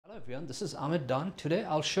Hello everyone, this is Ahmed Dawn. Today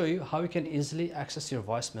I'll show you how you can easily access your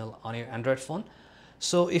voicemail on your Android phone.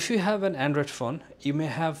 So if you have an Android phone, you may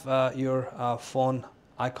have your phone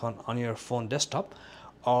icon on your phone desktop,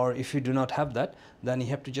 or if you do not have that, then you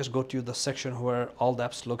have to just go to the section where all the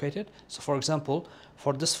apps located. So for example,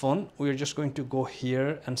 for this phone, we are just going to go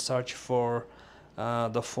here and search for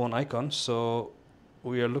the phone icon. So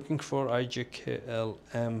we are looking for IJKLMNOP,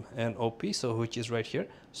 so which is right here.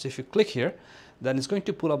 So if you click here, then it's going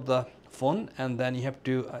to pull up the phone, and then you have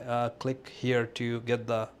to click here to get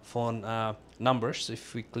the phone numbers. So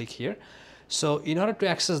if we click here, so in order to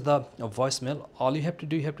access the voicemail, all you have to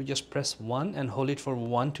do, you have to just press 1 and hold it for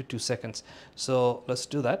 1 to 2 seconds. So let's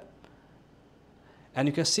do that, and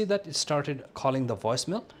you can see that it started calling the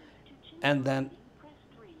voicemail, and then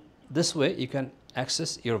this way you can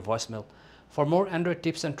access your voicemail. For more Android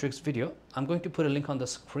tips and tricks video, I'm going to put a link on the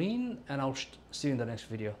screen, and I'll see you in the next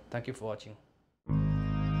video. Thank you for watching.